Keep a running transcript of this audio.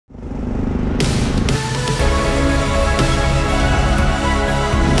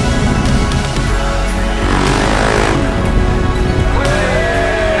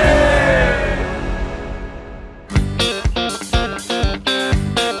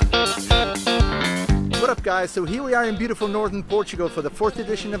up, guys? So here we are in beautiful northern Portugal for the 4th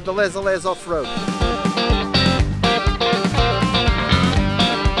edition of the Lés-a-Lés off-road.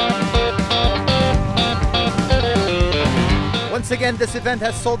 Once again, this event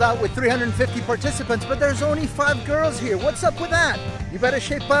has sold out with 350 participants, but there's only 5 girls here. What's up with that? You better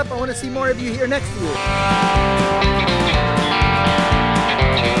shape up. I want to see more of you here next year.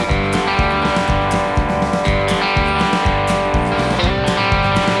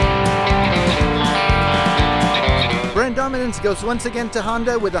 Brand dominance goes once again to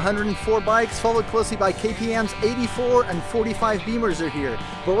Honda with 104 bikes, followed closely by KTM's 84 and 45 Beamers are here.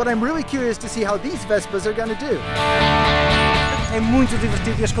 But what I'm really curious to see how these Vespas are going to do. É muito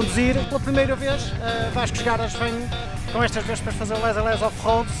divertido as conduzir. Pela primeira vez, vais chegar às vem com estas Vespas fazer Lés-a-Lés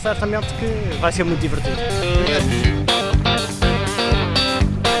off-road, certamente que vai ser muito divertido.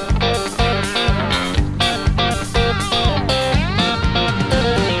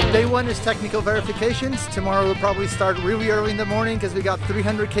 Day 1 is technical verifications. Tomorrow we'll probably start really early in the morning because we got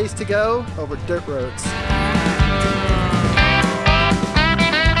 300 k's to go over dirt roads.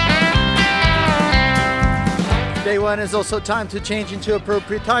 Day 1 is also time to change into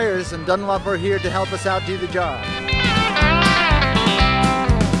appropriate tires, and Dunlop are here to help us out do the job.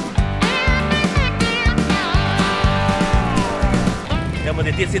 É uma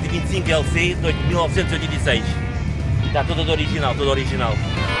DT 125 LC de 1986. Está toda de original, toda original.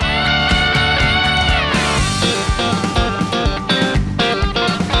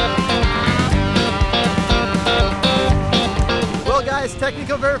 Guys,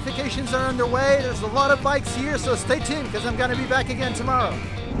 technical verifications are underway. There's a lot of bikes here, so stay tuned because I'm going to be back again tomorrow.